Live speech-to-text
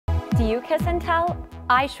Do you kiss and tell?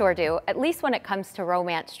 I sure do, at least when it comes to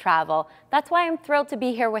romance travel. That's why I'm thrilled to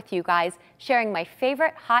be here with you guys, sharing my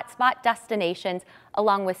favorite hotspot destinations,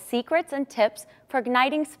 along with secrets and tips for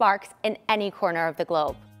igniting sparks in any corner of the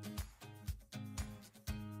globe.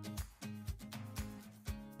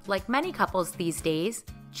 Like many couples these days,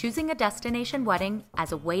 choosing a destination wedding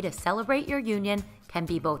as a way to celebrate your union can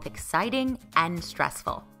be both exciting and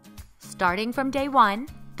stressful. Starting from day one,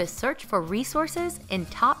 the search for resources in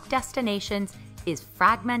top destinations is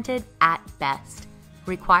fragmented at best,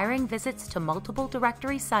 requiring visits to multiple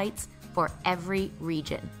directory sites for every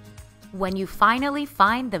region. When you finally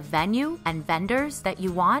find the venue and vendors that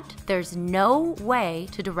you want, there's no way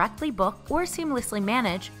to directly book or seamlessly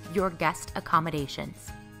manage your guest accommodations.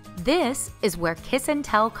 This is where Kiss and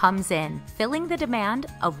Tell comes in, filling the demand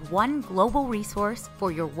of one global resource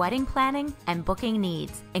for your wedding planning and booking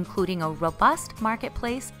needs, including a robust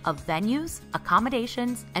marketplace of venues,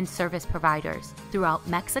 accommodations, and service providers throughout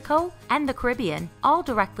Mexico and the Caribbean, all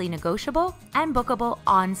directly negotiable and bookable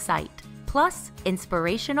on-site. Plus,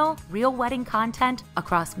 inspirational, real wedding content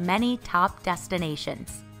across many top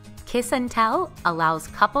destinations. Kiss and Tell allows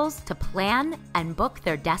couples to plan and book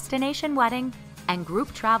their destination wedding and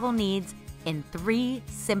group travel needs in 3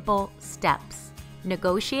 simple steps.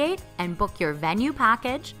 Negotiate and book your venue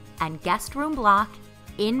package and guest room block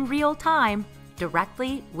in real time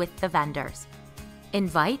directly with the vendors.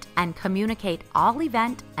 Invite and communicate all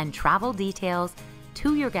event and travel details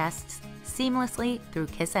to your guests seamlessly through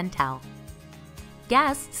Kiss and Tell.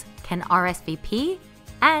 Guests can RSVP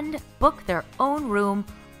and book their own room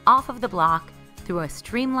off of the block through a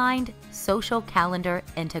streamlined social calendar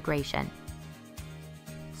integration.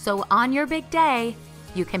 So on your big day,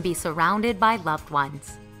 you can be surrounded by loved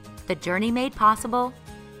ones. The journey made possible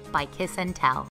by Kiss and Tell.